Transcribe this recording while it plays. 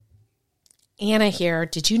Anna here.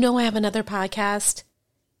 Did you know I have another podcast?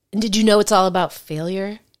 And did you know it's all about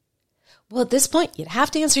failure? Well, at this point, you'd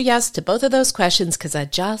have to answer yes to both of those questions because I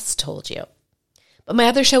just told you. But my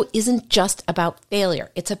other show isn't just about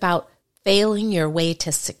failure. It's about failing your way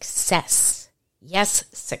to success. Yes,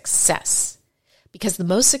 success. Because the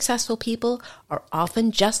most successful people are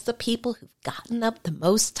often just the people who've gotten up the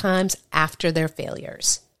most times after their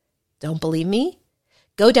failures. Don't believe me?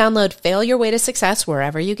 Go download Fail Your Way to Success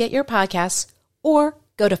wherever you get your podcasts, or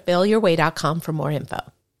go to failyourway.com for more info.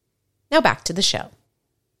 Now back to the show.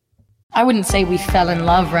 I wouldn't say we fell in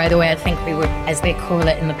love right away. I think we were, as they call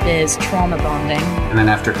it in the biz, trauma bonding. And then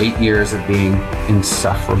after 8 years of being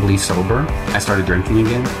insufferably sober, I started drinking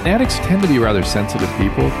again. Addicts tend to be rather sensitive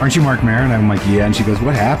people. Aren't you Mark Maron? I'm like, yeah. And she goes,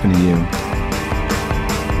 what happened to you?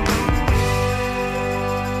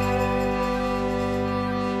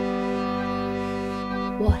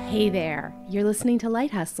 Well, hey there. You're listening to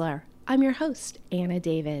Light Hustler. I'm your host, Anna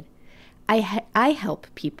David. I help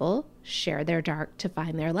people share their dark to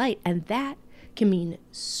find their light, and that can mean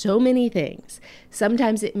so many things.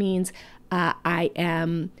 Sometimes it means I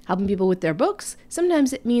am helping people with their books.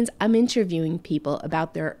 Sometimes it means I'm interviewing people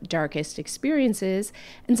about their darkest experiences,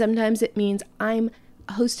 and sometimes it means I'm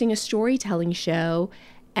hosting a storytelling show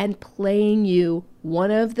and playing you one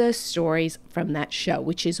of the stories from that show,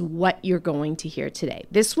 which is what you're going to hear today.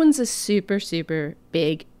 This one's a super, super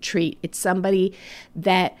big treat. It's somebody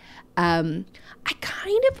that I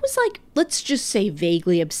kind of was like, let's just say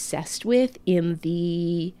vaguely obsessed with in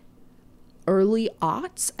the early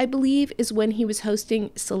aughts, I believe, is when he was hosting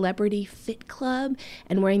Celebrity Fit Club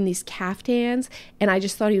and wearing these caftans. And I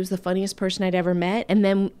just thought he was the funniest person I'd ever met. And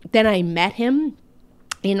then I met him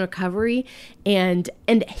in recovery and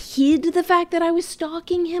hid the fact that I was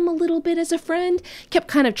stalking him a little bit as a friend, kept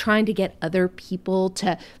kind of trying to get other people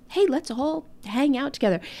to, hey, let's all hang out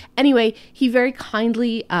together. Anyway, he very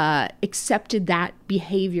kindly accepted that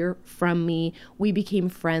behavior from me. We became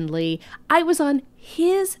friendly. I was on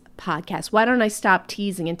his podcast. Why don't I stop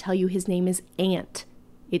teasing and tell you his name is Ant?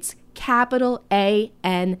 It's capital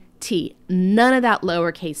A-N-T. None of that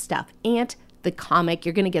lowercase stuff. Ant the comic.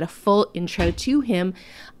 You're going to get a full intro to him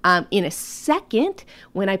in a second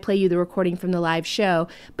when I play you the recording from the live show.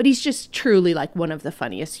 But he's just truly like one of the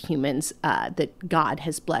funniest humans that God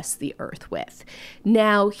has blessed the earth with.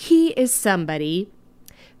 Now, he is somebody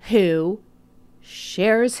who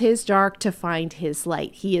shares his dark to find his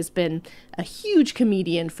light. He has been a huge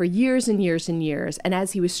comedian for years and years and years. And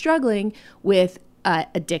as he was struggling with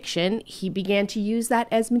addiction, he began to use that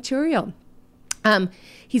as material.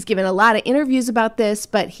 He's given a lot of interviews about this,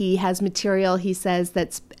 but he has material, he says,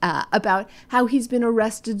 that's about how he's been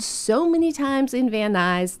arrested so many times in Van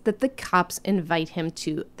Nuys that the cops invite him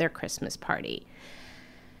to their Christmas party.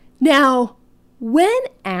 Now, when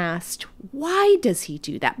asked, why does he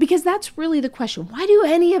do that? Because that's really the question. Why do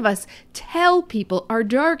any of us tell people our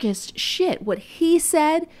darkest shit? What he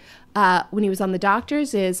said when he was on The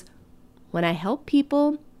Doctors is, when I help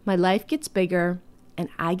people, my life gets bigger and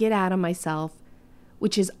I get out of myself,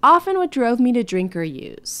 which is often what drove me to drink or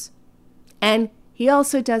use. And he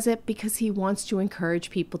also does it because he wants to encourage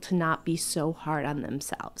people to not be so hard on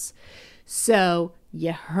themselves. So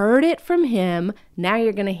you heard it from him. Now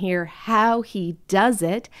you're going to hear how he does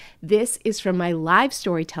it. This is from my live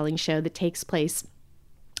storytelling show that takes place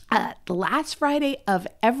the last Friday of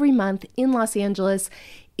every month in Los Angeles.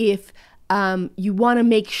 If you want to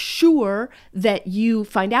make sure that you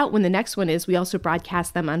find out when the next one is, we also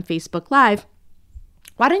broadcast them on Facebook Live.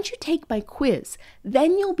 Why don't you take my quiz?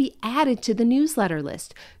 Then you'll be added to the newsletter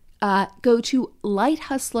list. Go to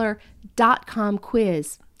lighthustler.com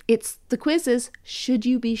quiz. The quiz is, should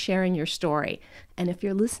you be sharing your story? And if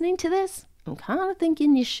you're listening to this, I'm kind of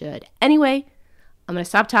thinking you should. Anyway, I'm going to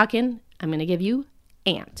stop talking. I'm going to give you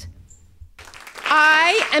Ant.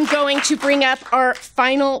 I am going to bring up our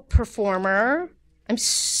final performer. I'm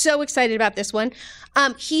so excited about this one.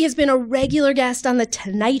 He has been a regular guest on The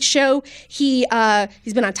Tonight Show. He's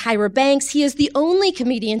been on Tyra Banks. He is the only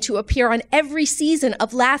comedian to appear on every season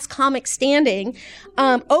of Last Comic Standing.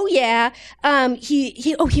 He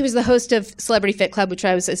was the host of Celebrity Fit Club, which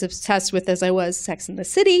I was as obsessed with as I was Sex and the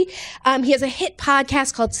City. He has a hit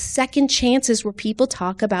podcast called Second Chances, where people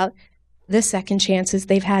talk about the second chances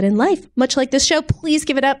they've had in life, much like this show. Please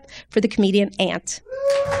give it up for the comedian Ant.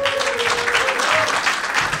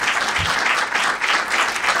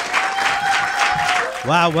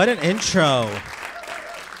 Wow, what an intro.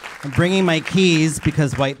 I'm bringing my keys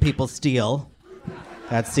because white people steal.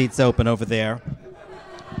 That seat's open over there.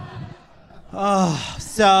 Oh,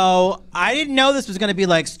 so I didn't know this was going to be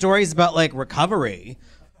like stories about like recovery.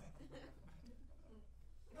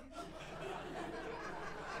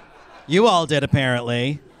 You all did,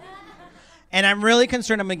 apparently. And I'm really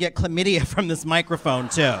concerned I'm going to get chlamydia from this microphone,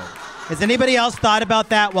 too. Has anybody else thought about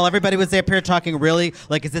that while everybody was up here talking really?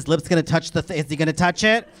 Like, is his lips going to touch the is he going to touch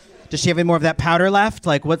it? Does she have any more of that powder left?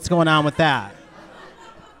 Like, what's going on with that?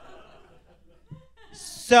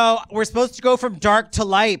 So we're supposed to go from dark to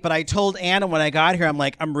light, but I told Anna when I got here, I'm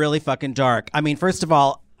like, I'm really fucking dark. I mean, first of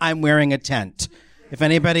all, I'm wearing a tent. If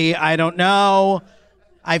anybody, I don't know,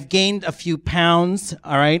 I've gained a few pounds,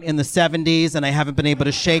 all right, in the 70s, and I haven't been able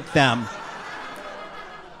to shake them.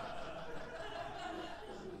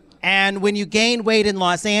 And when you gain weight in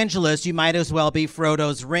Los Angeles, you might as well be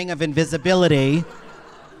Frodo's ring of invisibility.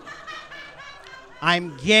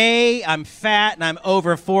 I'm gay, I'm fat, and I'm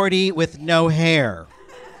over 40 with no hair.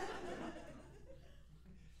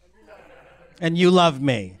 And you love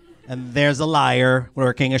me. And there's a liar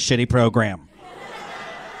working a shitty program.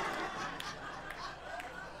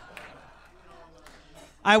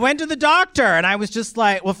 I went to the doctor, and I was just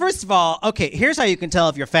like, well, first of all, okay, here's how you can tell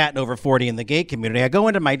if you're fat and over 40 in the gay community. I go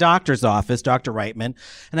into my doctor's office, Dr. Reitman,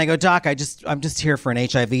 and I go, Doc, I'm just here for an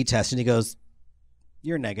HIV test. And he goes,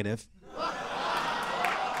 you're negative.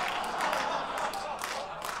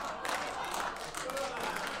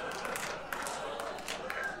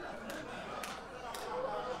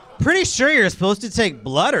 Pretty sure you're supposed to take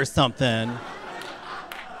blood or something.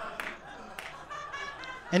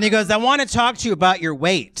 And he goes, I want to talk to you about your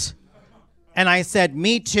weight. And I said,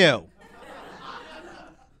 me too.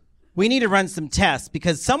 We need to run some tests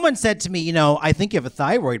because someone said to me, you know, I think you have a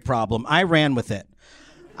thyroid problem. I ran with it.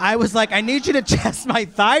 I was like, I need you to test my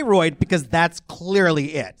thyroid because that's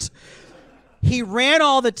clearly it. He ran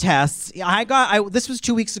all the tests. This was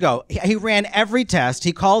 2 weeks ago. He ran every test.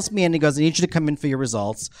 He calls me and he goes, I need you to come in for your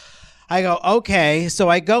results. I go, okay. So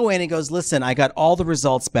I go in. He goes, listen, I got all the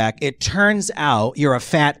results back. It turns out you're a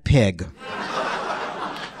fat pig.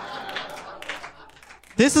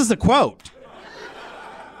 This is a quote.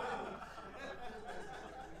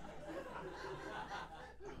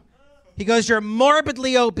 He goes, you're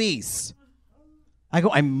morbidly obese. I go,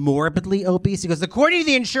 I'm morbidly obese? He goes, according to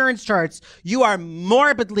the insurance charts, you are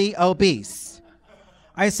morbidly obese.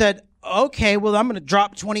 I said, okay, well, I'm going to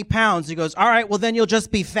drop 20 pounds. He goes, all right, well, then you'll just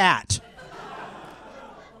be fat.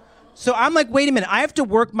 So I'm like, wait a minute, I have to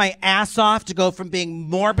work my ass off to go from being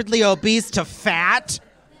morbidly obese to fat?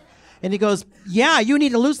 And he goes, yeah, you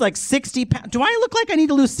need to lose like 60 pounds. Do I look like I need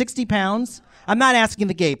to lose 60 pounds? I'm not asking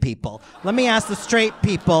the gay people. Let me ask the straight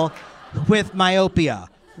people with myopia.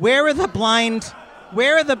 Where are the blind...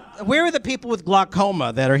 Where are the people with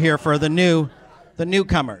glaucoma that are here for the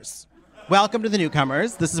newcomers? Welcome to the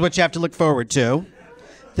newcomers. This is what you have to look forward to.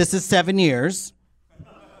 This is 7 years.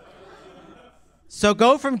 So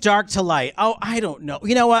go from dark to light. Oh, I don't know.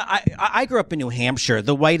 You know what? I grew up in New Hampshire,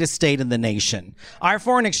 the whitest state in the nation. Our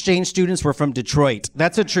foreign exchange students were from Detroit.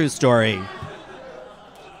 That's a true story.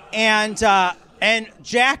 And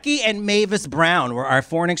Jackie and Mavis Brown were our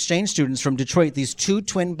foreign exchange students from Detroit, these two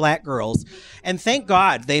twin black girls. And thank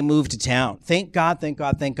God they moved to town. Thank God,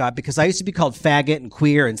 because I used to be called faggot and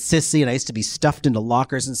queer and sissy, and I used to be stuffed into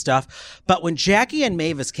lockers and stuff. But when Jackie and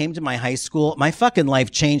Mavis came to my high school, my fucking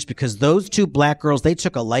life changed because those two black girls, they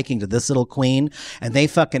took a liking to this little queen, and they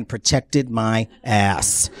fucking protected my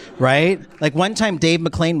ass, right? Like one time Dave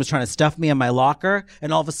McClain was trying to stuff me in my locker,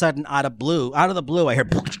 and all of a sudden, out of the blue, I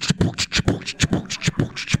heard...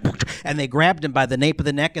 And they grabbed him by the nape of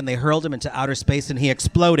the neck and they hurled him into outer space and he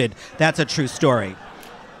exploded. That's a true story.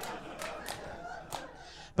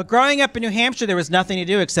 But growing up in New Hampshire, there was nothing to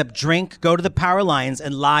do except drink, go to the power lines,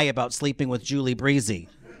 and lie about sleeping with Julie Breezy.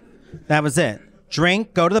 That was it.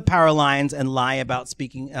 Drink, go to the power lines, and lie about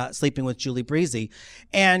sleeping with Julie Breezy.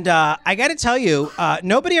 And I got to tell you,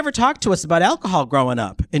 nobody ever talked to us about alcohol growing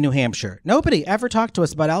up in New Hampshire. Nobody ever talked to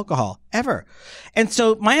us about alcohol, ever. And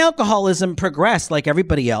so my alcoholism progressed like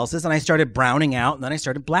everybody else's, and I started browning out, and then I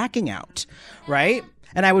started blacking out, right?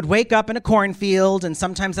 And I would wake up in a cornfield, and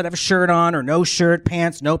sometimes I'd have a shirt on or no shirt,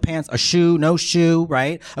 pants, no pants, a shoe, no shoe,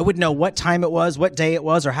 right? I wouldn't know what time it was, what day it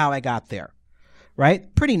was, or how I got there.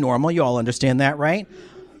 Right? Pretty normal. You all understand that, right?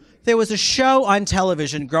 There was a show on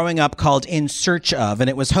television growing up called In Search Of, and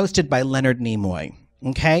it was hosted by Leonard Nimoy.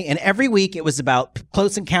 Okay? And every week it was about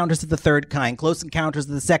close encounters of the third kind, close encounters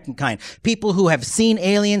of the second kind, people who have seen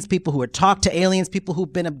aliens, people who had talked to aliens, people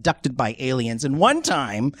who've been abducted by aliens. And one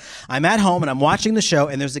time I'm at home and I'm watching the show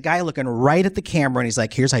and there's a guy looking right at the camera and he's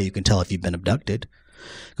like, here's how you can tell if you've been abducted.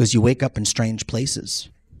 Because you wake up in strange places,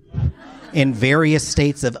 in various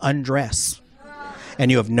states of undress. And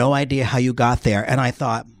you have no idea how you got there. And I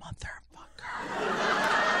thought, motherfucker.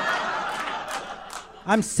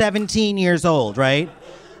 I'm 17 years old, right?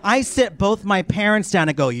 I sit both my parents down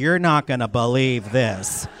and go, you're not going to believe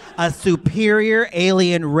this. A superior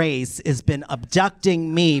alien race has been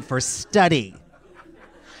abducting me for study.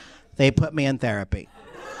 They put me in therapy.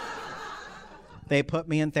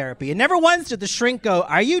 And never once did the shrink go,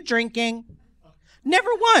 are you drinking? Never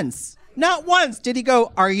once. Not once did he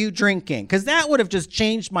go, are you drinking? Because that would have just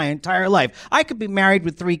changed my entire life. I could be married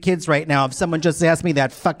with 3 kids right now if someone just asked me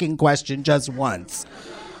that fucking question just once.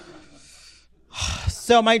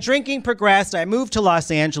 So my drinking progressed. I moved to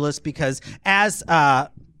Los Angeles because, as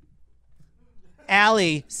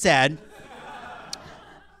Allie said,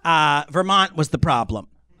 Vermont was the problem.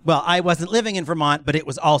 Well, I wasn't living in Vermont, but it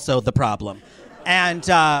was also the problem. And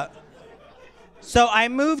so I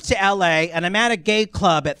moved to LA, and I'm at a gay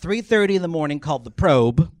club at 3:30 in the morning called The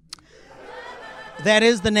Probe. That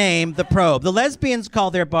is the name, The Probe. The lesbians call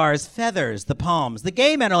their bars Feathers, The Palms. The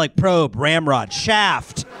gay men are like Probe, Ramrod,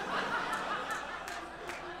 Shaft.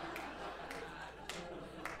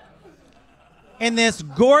 And this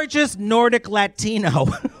gorgeous Nordic Latino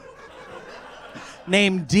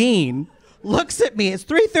named Dean looks at me. It's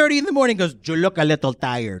 3:30 in the morning, goes, you look a little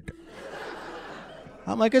tired.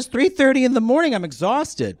 I'm like, it's 3:30 in the morning. I'm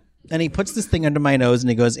exhausted. And he puts this thing under my nose and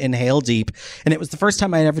he goes, inhale deep. And it was the first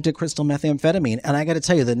time I ever did crystal methamphetamine. And I got to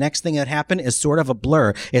tell you, the next thing that happened is sort of a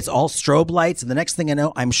blur. It's all strobe lights. And the next thing I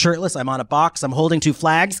know, I'm shirtless. I'm on a box. I'm holding 2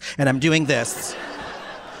 flags and I'm doing this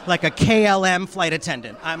like a KLM flight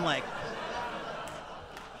attendant. I'm like,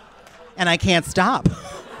 and I can't stop.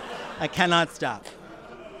 I cannot stop.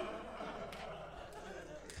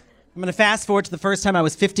 I'm going to fast forward to the first time I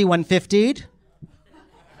was 5150'd.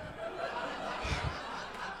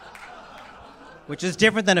 Which is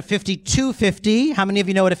different than a 5250. How many of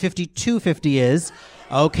you know what a 5250 is?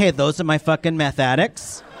 Okay, those are my fucking meth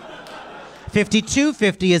addicts.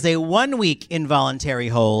 5250 is a 1-week involuntary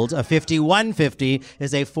hold. A 5150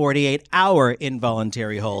 is a 48-hour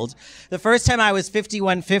involuntary hold. The first time I was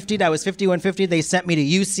 5150, they sent me to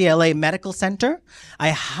UCLA Medical Center. I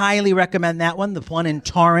highly recommend that one. The one in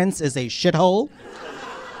Torrance is a shithole.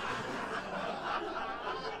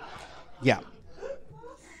 Yeah.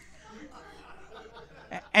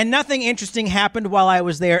 And nothing interesting happened while I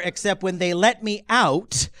was there except when they let me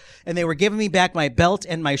out and they were giving me back my belt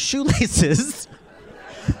and my shoelaces.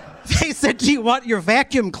 They said, do you want your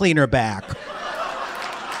vacuum cleaner back?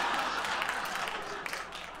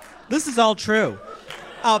 This is all true.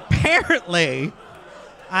 Apparently,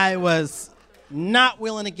 I was not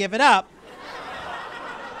willing to give it up.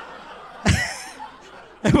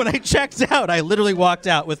 And when I checked out, I literally walked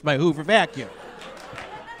out with my Hoover vacuum.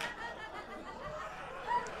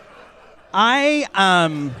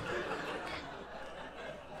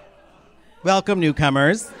 Welcome,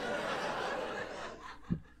 newcomers.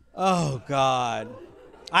 Oh, God.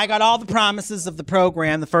 I got all the promises of the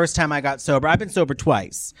program the first time I got sober. I've been sober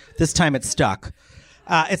twice. This time it stuck.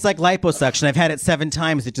 It's like liposuction. I've had it 7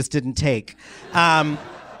 times. It just didn't take. I'm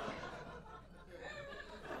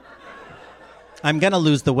going to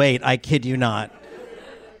lose the weight. I kid you not.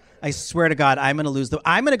 I swear to God, I'm going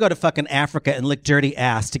to go to fucking Africa and lick dirty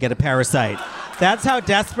ass to get a parasite. That's how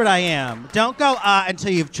desperate I am. Don't go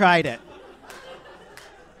until you've tried it.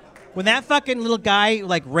 When that fucking little guy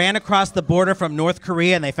ran across the border from North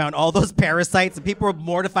Korea and they found all those parasites and people were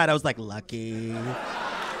mortified, I was like, lucky.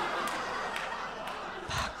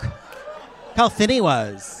 Fuck. How thin he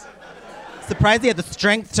was. Surprised he had the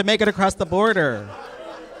strength to make it across the border.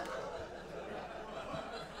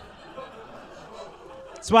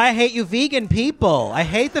 That's why I hate you vegan people. I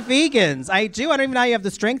hate the vegans. I do. I don't even know how you have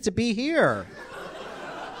the strength to be here.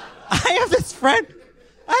 I have a friend,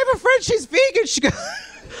 she's vegan. She goes,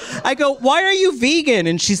 I go, why are you vegan?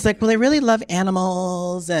 And she's like, well, I really love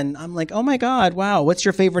animals. And I'm like, oh my God, wow, what's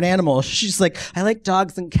your favorite animal? She's like, I like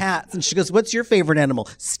dogs and cats. And she goes, what's your favorite animal?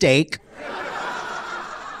 Steak.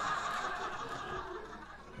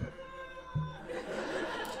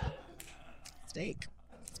 Steak.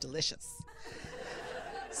 It's delicious.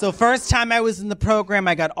 So first time I was in the program,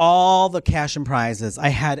 I got all the cash and prizes. I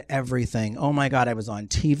had everything. Oh my God, I was on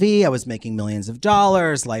TV. I was making millions of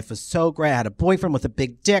dollars. Life was so great. I had a boyfriend with a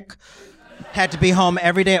big dick. Had to be home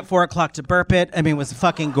every day at 4 o'clock to burp it. I mean, it was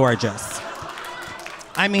fucking gorgeous.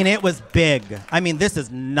 I mean, it was big. I mean, this is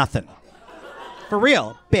nothing. For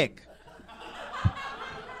real, big.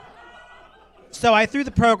 So I threw the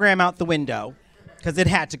program out the window because it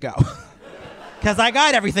had to go. Because I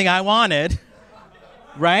got everything I wanted.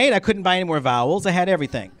 Right? I couldn't buy any more vowels. I had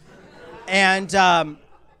everything. And it's a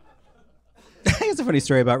funny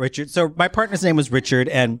story about Richard. So my partner's name was Richard,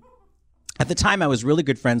 and at the time I was really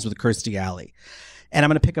good friends with Kirstie Alley. And I'm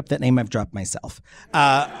going to pick up that name I've dropped myself.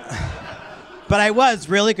 But But I was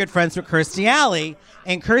really good friends with Kirstie Alley,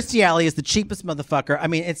 and Kirstie Alley is the cheapest motherfucker. I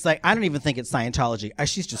mean, it's like, I don't even think it's Scientology.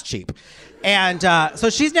 She's just cheap. And so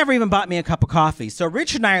she's never even bought me a cup of coffee. So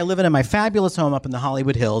Richard and I are living in my fabulous home up in the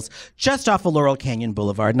Hollywood Hills, just off of Laurel Canyon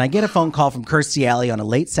Boulevard. And I get a phone call from Kirstie Alley on a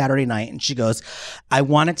late Saturday night, and she goes, I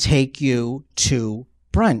want to take you to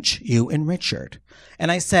brunch, you and Richard. And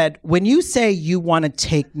I said, when you say you want to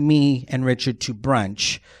take me and Richard to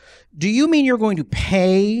brunch, do you mean you're going to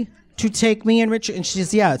pay to take me and Richard? And she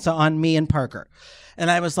says, yeah, it's on me and Parker. And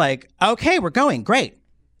I was like, okay, we're going. Great.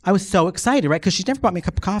 I was so excited, right? Because she's never bought me a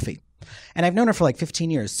cup of coffee. And I've known her for like 15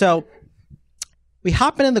 years. So we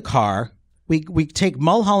hop in the car. We take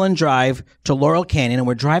Mulholland Drive to Laurel Canyon, and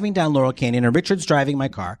we're driving down Laurel Canyon, and Richard's driving my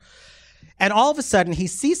car. And all of a sudden, he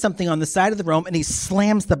sees something on the side of the road, and he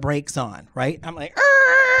slams the brakes on, right? I'm like,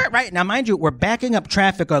 right. Now, mind you, we're backing up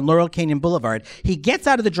traffic on Laurel Canyon Boulevard. He gets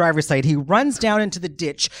out of the driver's side. He runs down into the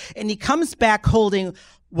ditch, and he comes back holding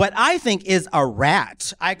what I think is a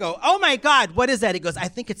rat. I go, oh, my God, what is that? He goes, I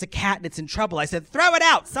think it's a cat, and it's in trouble. I said, throw it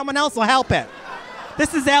out. Someone else will help it.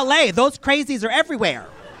 This is L.A. Those crazies are everywhere.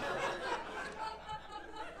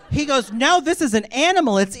 He goes, no, this is an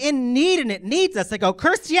animal. It's in need, and it needs us. I go,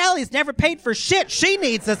 Kirstie Alley's never paid for shit. She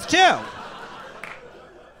needs us, too.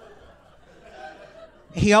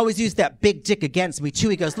 He always used that big dick against me, too.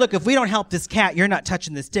 He goes, look, if we don't help this cat, you're not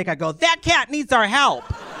touching this dick. I go, that cat needs our help.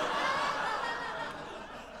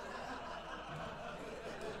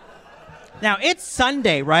 Now, it's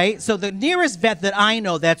Sunday, right? So the nearest vet that I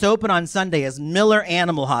know that's open on Sunday is Miller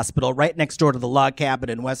Animal Hospital, right next door to the Log Cabin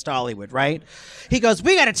in West Hollywood, right? He goes,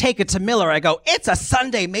 we got to take it to Miller. I go, it's a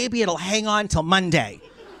Sunday. Maybe it'll hang on till Monday.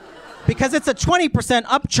 Because it's a 20%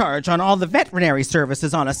 upcharge on all the veterinary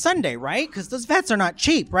services on a Sunday, right? Because those vets are not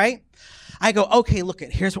cheap, right? I go, okay, look,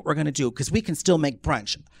 here's what we're going to do, because we can still make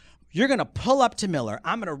brunch. You're going to pull up to Miller.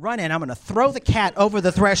 I'm going to run in. I'm going to throw the cat over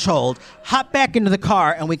the threshold, hop back into the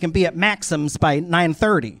car, and we can be at Maxim's by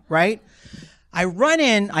 9:30, right? I run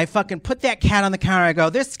in. I fucking put that cat on the counter. I go,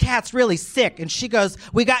 this cat's really sick. And she goes,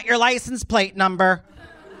 we got your license plate number.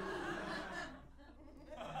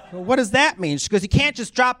 Well, what does that mean? She goes, you can't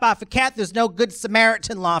just drop off a cat. There's no good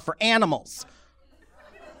Samaritan law for animals.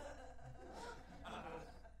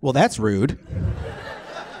 Well, that's rude.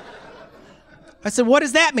 I said, what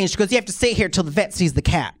does that mean? She goes, you have to stay here till the vet sees the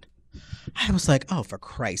cat. I was like, oh, for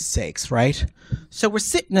Christ's sakes, right? So we're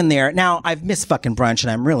sitting in there. Now, I've missed fucking brunch, and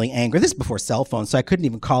I'm really angry. This is before cell phones, so I couldn't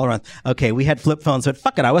even call her on. Okay, we had flip phones, but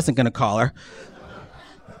fuck it, I wasn't going to call her.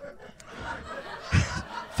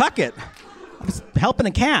 Fuck it. I was helping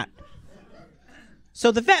a cat.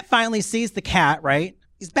 So the vet finally sees the cat, right?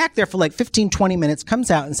 He's back there for like 15, 20 minutes,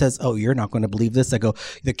 comes out and says, oh, you're not going to believe this. I go,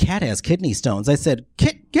 the cat has kidney stones. I said,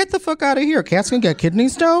 get the fuck out of here. Cat's going to get kidney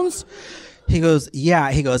stones? He goes,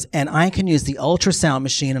 yeah. He goes, and I can use the ultrasound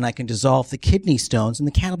machine and I can dissolve the kidney stones and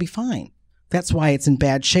the cat will be fine. That's why it's in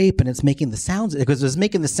bad shape and it's making the sounds, because it was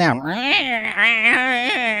making the sound.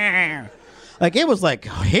 Like, it was like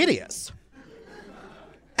hideous.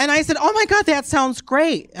 And I said, oh my God, that sounds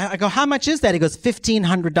great. I go, how much is that? He goes,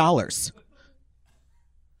 $1,500.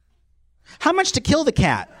 How much to kill the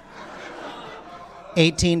cat?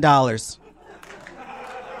 $18.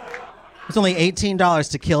 It's only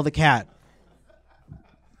 $18 to kill the cat.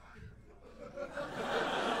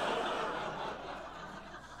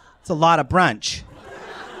 It's a lot of brunch.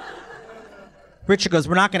 Richard goes,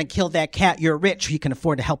 we're not going to kill that cat. You're rich. You can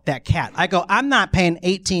afford to help that cat. I go, I'm not paying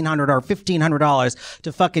 $1,800 or $1,500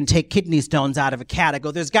 to fucking take kidney stones out of a cat. I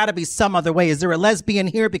go, there's got to be some other way. Is there a lesbian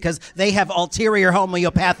here? Because they have ulterior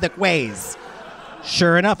homeopathic ways.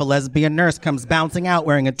 Sure enough, a lesbian nurse comes bouncing out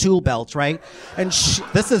wearing a tool belt, right? And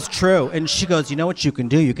this is true. And she goes, you know what you can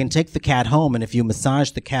do? You can take the cat home, and if you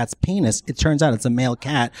massage the cat's penis, it turns out it's a male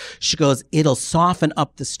cat. She goes, it'll soften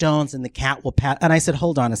up the stones, and the cat will pat. And I said,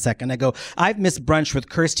 hold on a second. I go, I've missed brunch with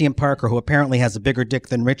Kirstie and Parker, who apparently has a bigger dick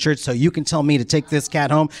than Richard, so you can tell me to take this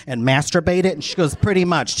cat home and masturbate it? And she goes, pretty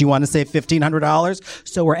much. Do you want to save $1,500?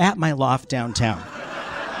 So we're at my loft downtown.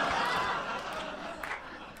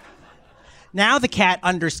 Now the cat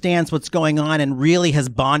understands what's going on and really has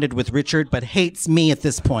bonded with Richard, but hates me at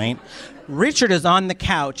this point. Richard is on the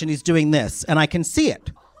couch and he's doing this, and I can see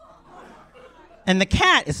it. And the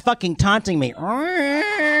cat is fucking taunting me. I'm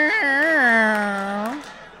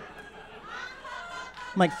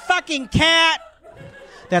like, fucking cat.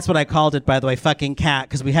 That's what I called it, by the way, fucking cat,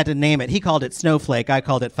 because we had to name it. He called it Snowflake. I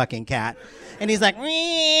called it fucking cat. And he's like,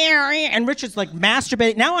 and Richard's like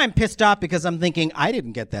masturbating. Now I'm pissed off because I'm thinking, I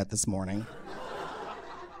didn't get that this morning.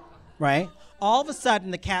 Right? All of a sudden,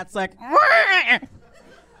 the cat's like,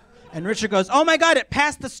 And Richard goes, oh my God, it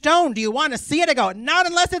passed the stone. Do you want to see it? I go, not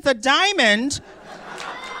unless it's a diamond.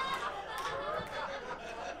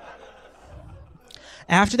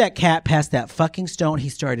 After that cat passed that fucking stone, he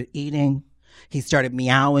started eating. He started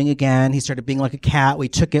meowing again. He started being like a cat. We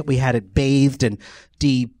took it. We had it bathed and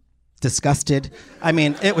disgusted. I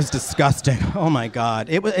mean, it was disgusting. Oh my God.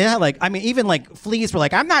 It had like, I mean, even like fleas were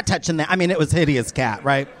like, I'm not touching that. I mean, it was hideous cat,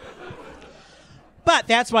 right? But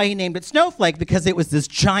that's why he named it Snowflake, because it was this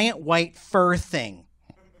giant white fur thing,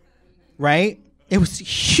 right? It was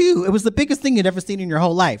huge. It was the biggest thing you'd ever seen in your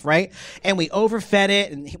whole life, right? And we overfed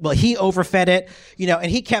it, and he overfed it, you know,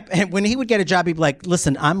 and when he would get a job, he'd be like,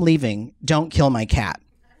 listen, I'm leaving. Don't kill my cat.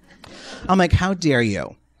 I'm like, how dare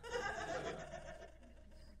you?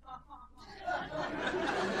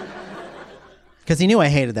 Because he knew I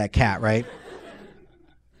hated that cat, right?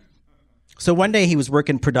 So one day he was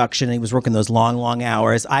working production, and he was working those long, long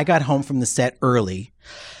hours. I got home from the set early.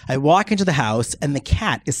 I walk into the house, and the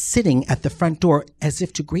cat is sitting at the front door as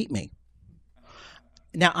if to greet me.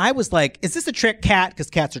 Now, I was like, is this a trick cat? Because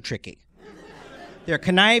cats are tricky. They're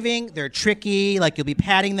conniving, they're tricky, like you'll be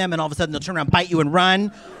patting them, and all of a sudden they'll turn around, bite you, and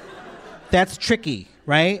run. That's tricky,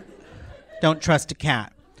 right? Don't trust a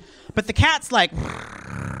cat. But the cat's like...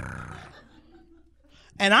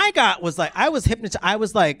 And I was hypnotized. I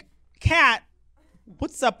was like, cat,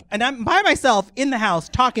 what's up? And I'm by myself in the house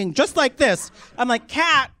talking just like this. I'm like,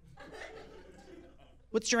 cat,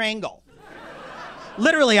 what's your angle?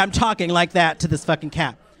 Literally, I'm talking like that to this fucking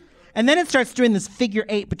cat. And then it starts doing this figure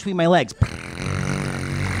 8 between my legs.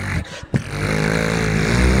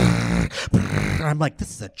 I'm like,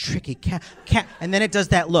 this is a tricky cat. And then it does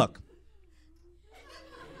that look.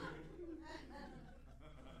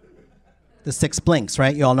 The 6 blinks,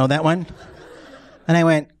 right? You all know that one? And I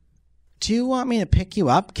went, do you want me to pick you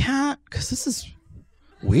up, cat? Because this is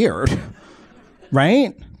weird,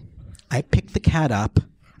 right? I pick the cat up.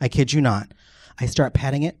 I kid you not. I start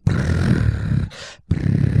patting it.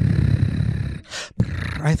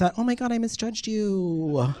 I thought, oh my God, I misjudged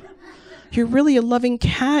you. You're really a loving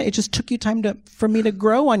cat. It just took you time for me to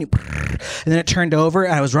grow on you. And then it turned over,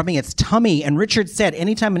 and I was rubbing its tummy. And Richard said,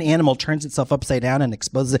 anytime an animal turns itself upside down and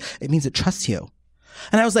exposes it, it means it trusts you.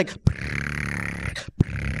 And I was like,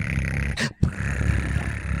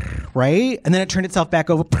 right? And then it turned itself back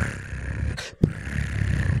over.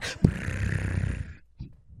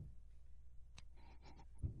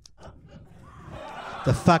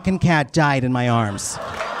 The fucking cat died in my arms.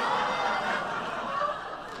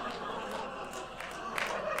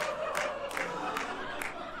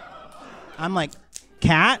 I'm like,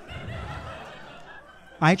 cat?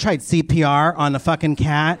 I tried CPR on the fucking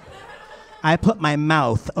cat. I put my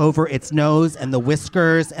mouth over its nose and the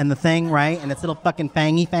whiskers and the thing, right? And its little fucking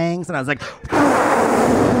fangy fangs. And I was like,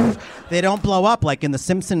 they don't blow up like in the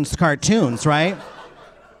Simpsons cartoons, right?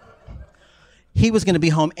 He was going to be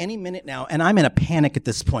home any minute now, and I'm in a panic at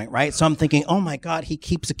this point, right? So I'm thinking, oh my God, he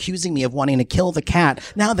keeps accusing me of wanting to kill the cat.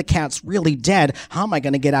 Now the cat's really dead. How am I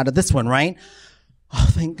going to get out of this one, right? Oh,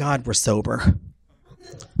 thank God we're sober.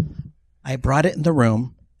 I brought it in the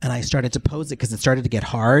room, and I started to pose it because it started to get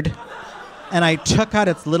hard. And I took out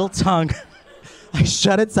its little tongue. I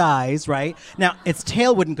shut its eyes, right? Now, its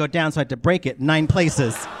tail wouldn't go down, so I had to break it in 9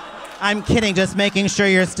 places. I'm kidding, just making sure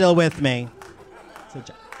you're still with me.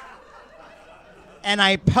 And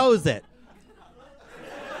I pose it.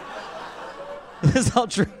 This is all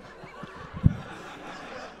true.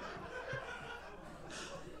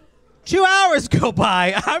 2 hours go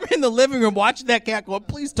by. I'm in the living room watching that cat going,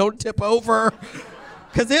 please don't tip over.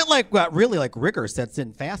 Because it got really rigor sets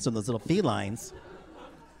in fast on those little felines.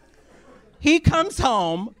 He comes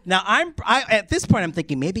home. Now, at this point, I'm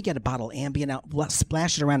thinking maybe get a bottle of Ambien out,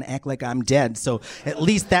 splash it around and act like I'm dead. So at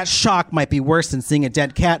least that shock might be worse than seeing a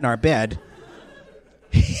dead cat in our bed.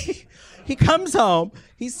 He comes home.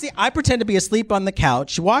 I pretend to be asleep on the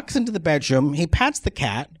couch. He walks into the bedroom. He pats the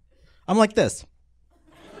cat. I'm like this.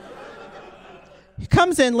 He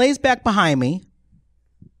comes in, lays back behind me.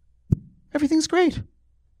 Everything's great.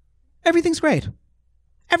 Everything's great.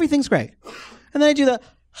 Everything's great. And then I do the,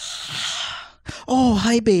 oh,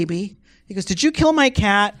 hi, baby. He goes, did you kill my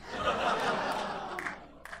cat?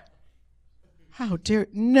 How dare,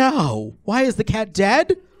 no. Why, is the cat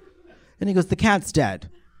dead? And he goes, the cat's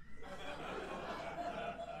dead.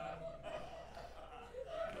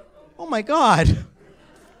 Oh my God.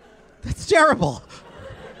 That's terrible.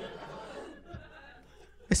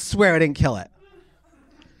 I swear I didn't kill it.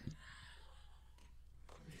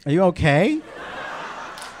 Are you okay?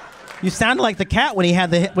 You sounded like the cat when he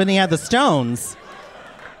had the stones.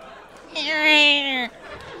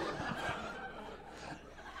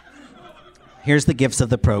 Here's the gifts of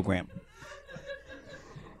the program.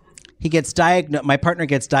 My partner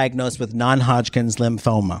gets diagnosed with non-Hodgkin's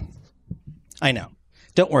lymphoma. I know.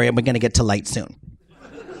 Don't worry, we're going to get to light soon.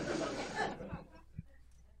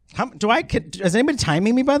 Is anybody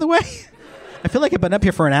timing me, by the way? I feel like I've been up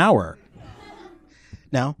here for an hour.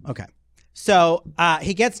 No? Okay. So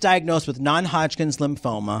he gets diagnosed with non-Hodgkin's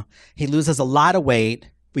lymphoma. He loses a lot of weight.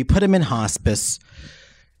 We put him in hospice.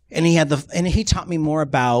 And he taught me more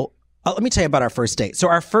about, let me tell you about our first date. So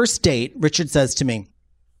our first date, Richard says to me,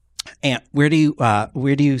 Aunt, where do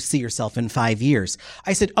you see yourself in 5 years?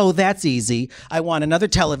 I said, oh, that's easy. I want another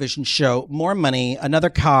television show, more money,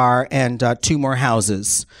 another car, and 2 more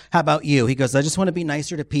houses. How about you? He goes, I just want to be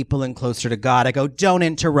nicer to people and closer to God. I go, don't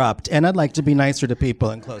interrupt. And I'd like to be nicer to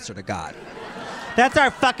people and closer to God. That's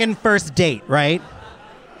our fucking first date, right?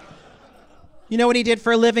 You know what he did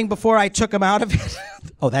for a living before I took him out of it?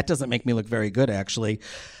 Oh, that doesn't make me look very good, actually.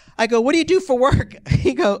 I go, what do you do for work?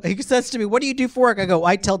 He says to me, what do you do for work? I go,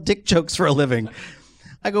 I tell dick jokes for a living.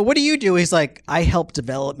 I go, what do you do? He's like, I help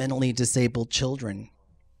developmentally disabled children.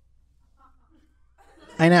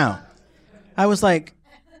 I know. I was like,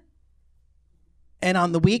 and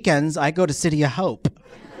on the weekends, I go to City of Hope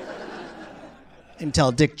and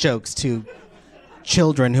tell dick jokes to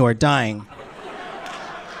children who are dying.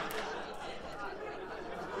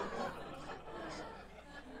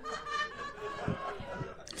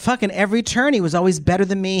 Fucking every turn, he was always better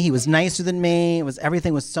than me. He was nicer than me.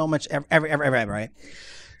 Everything was so much, right?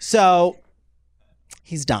 So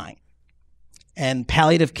he's dying. And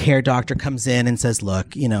palliative care doctor comes in and says,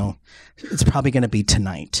 look, it's probably going to be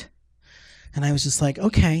tonight. And I was just like,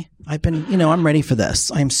 okay, I'm ready for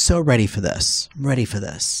this. I'm so ready for this. I'm ready for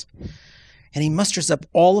this. And he musters up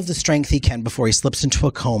all of the strength he can before he slips into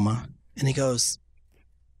a coma. And he goes,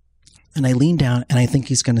 and I lean down and I think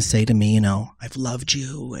he's going to say to me, I've loved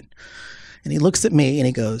you. And he looks at me and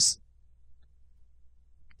he goes,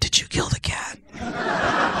 did you kill the cat?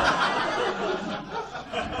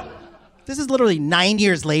 This is literally 9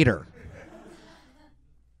 years later.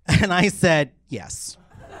 And I said, yes.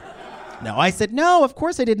 No, I said, no, of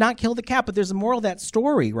course I did not kill the cat, but there's a moral of that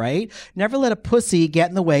story, right? Never let a pussy get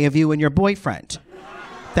in the way of you and your boyfriend.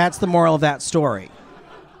 That's the moral of that story.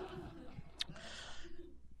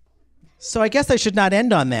 So I guess I should not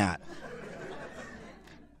end on that.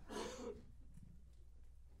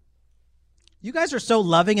 You guys are so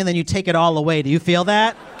loving and then you take it all away. Do you feel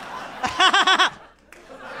that?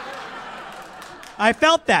 I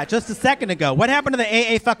felt that just a second ago. What happened to the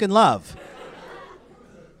AA fucking love?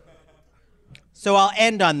 So I'll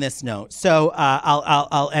end on this note. So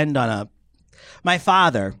I'll end on my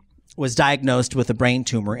father was diagnosed with a brain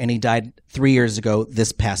tumor, and he died 3 years ago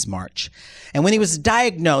this past March. And when he was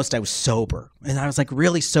diagnosed, I was sober. And I was like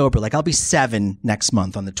really sober. Like I'll be 7 next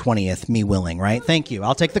month on the 20th, me willing, right? Thank you.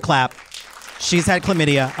 I'll take the clap. She's had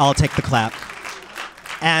chlamydia. I'll take the clap.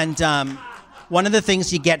 And one of the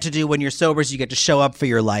things you get to do when you're sober is you get to show up for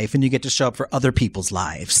your life, and you get to show up for other people's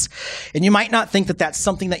lives. And you might not think that that's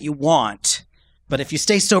something that you want, but if you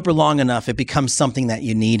stay sober long enough, it becomes something that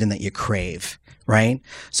you need and that you crave. Right?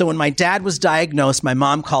 So when my dad was diagnosed, my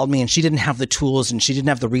mom called me and she didn't have the tools and she didn't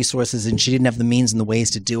have the resources and she didn't have the means and the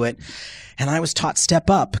ways to do it. And I was taught step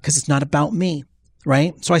up because it's not about me.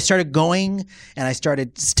 Right? So I started going and I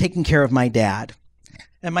started taking care of my dad.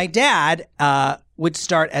 And my dad would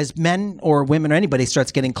start, as men or women or anybody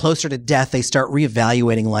starts getting closer to death, they start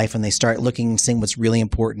reevaluating life and they start looking and seeing what's really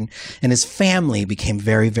important. And his family became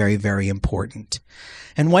very, very, very important.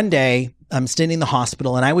 And one day, I'm staying in the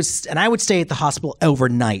hospital, and I would stay at the hospital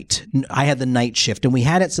overnight. I had the night shift, and we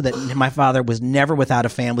had it so that my father was never without a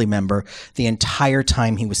family member the entire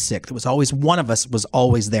time he was sick. There was always one of us was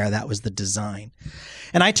always there. That was the design.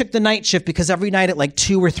 And I took the night shift because every night at like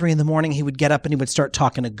 2 or 3 in the morning, he would get up and he would start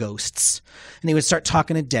talking to ghosts, and he would start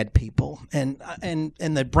talking to dead people, and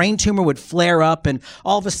the brain tumor would flare up, and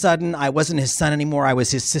all of a sudden, I wasn't his son anymore. I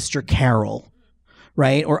was his sister Carol.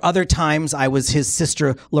 Right? Or other times I was his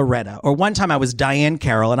sister Loretta. Or one time I was Diane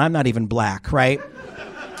Carroll, and I'm not even black, right?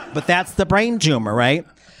 But that's the brain tumor, right?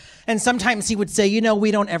 And sometimes he would say,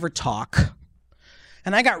 we don't ever talk.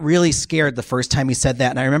 And I got really scared the first time he said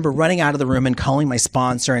that. And I remember running out of the room and calling my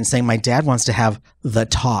sponsor and saying, my dad wants to have the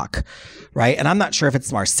talk, right? And I'm not sure if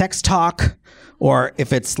it's our sex talk or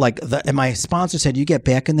if it's like and my sponsor said, you get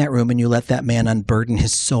back in that room and you let that man unburden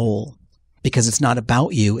his soul. Because it's not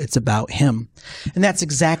about you, it's about him. And that's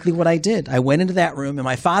exactly what I did. I went into that room and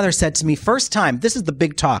my father said to me, first time, this is the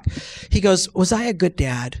big talk. He goes, was I a good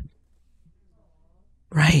dad?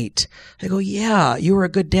 Right. I go, yeah, you were a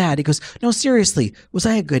good dad. He goes, no, seriously, was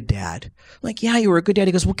I a good dad? I'm like, yeah, you were a good dad.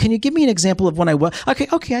 He goes, well, can you give me an example of when I was? Okay,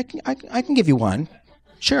 I can give you one.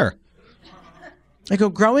 Sure. I go,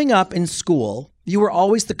 growing up in school, you were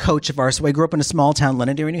always the coach of ours. So I grew up in a small town,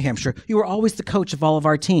 Londonderry, New Hampshire. You were always the coach of all of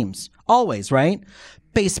our teams. Always, right?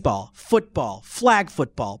 Baseball, football, flag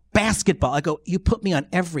football, basketball. I go, you put me on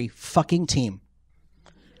every fucking team.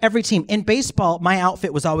 Every team. In baseball, my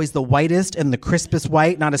outfit was always the whitest and the crispest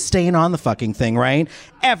white, not a stain on the fucking thing, right?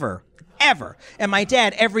 Ever. And my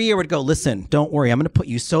dad every year would go, listen, don't worry, I'm going to put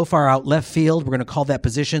you so far out left field, we're going to call that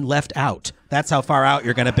position left out. That's how far out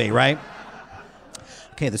you're going to be, right?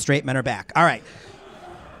 Okay, the straight men are back. All right.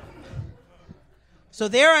 So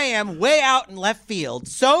there I am, way out in left field,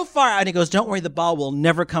 so far out, and he goes, don't worry, the ball will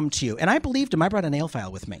never come to you. And I believed him. I brought a nail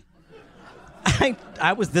file with me.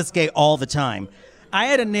 I was this gay all the time. I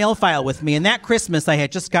had a nail file with me, and that Christmas I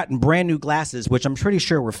had just gotten brand new glasses, which I'm pretty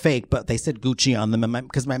sure were fake, but they said Gucci on them,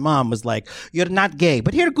 because my mom was like, you're not gay,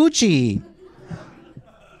 but here, Gucci.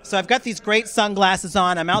 So I've got these great sunglasses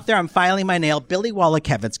on. I'm out there, I'm filing my nail. Billy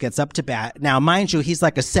Wallachevitz gets up to bat. Now, mind you, he's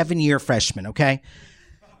like a 7-year freshman, okay?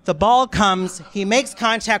 The ball comes, he makes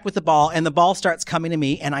contact with the ball, and the ball starts coming to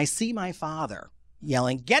me, and I see my father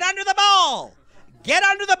yelling, get under the ball! Get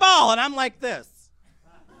under the ball! And I'm like this.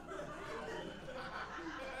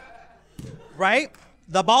 Right?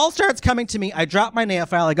 The ball starts coming to me. I drop my nail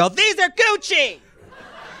file. I go, these are Gucci!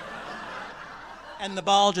 And the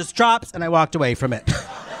ball just drops, and I walked away from it.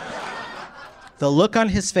 The look on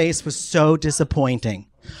his face was so disappointing.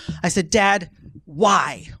 I said, Dad,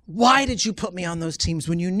 why? Why did you put me on those teams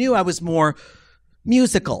when you knew I was more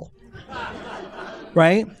musical?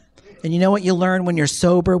 Right? And you know what you learn when you're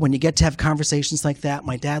sober, when you get to have conversations like that?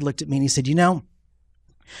 My dad looked at me and he said, you know,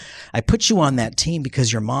 I put you on that team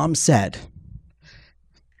because your mom said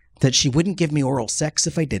that she wouldn't give me oral sex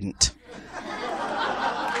if I didn't.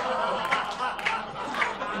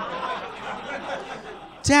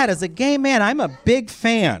 Dad, as a gay man, I'm a big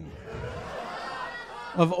fan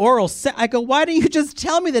of oral sex. I go, why don't you just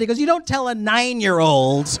tell me that? He goes, you don't tell a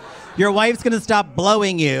 9-year-old your wife's going to stop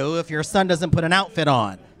blowing you if your son doesn't put an outfit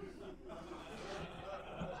on.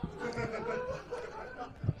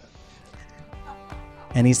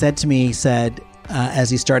 And he said to me, as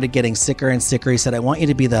he started getting sicker and sicker, he said, I want you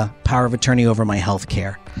to be the power of attorney over my health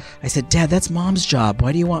care. I said, Dad, that's Mom's job.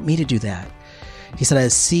 Why do you want me to do that? He said, I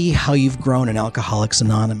see how you've grown in Alcoholics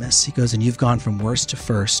Anonymous. He goes, and you've gone from worst to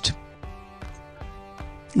first.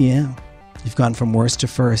 Yeah, you've gone from worst to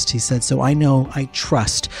first. He said, so I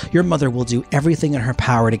trust your mother will do everything in her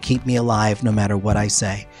power to keep me alive no matter what I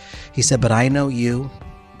say. He said, but I know you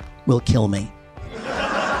will kill me.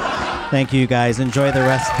 Thank you, guys. Enjoy the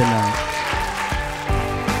rest of the night.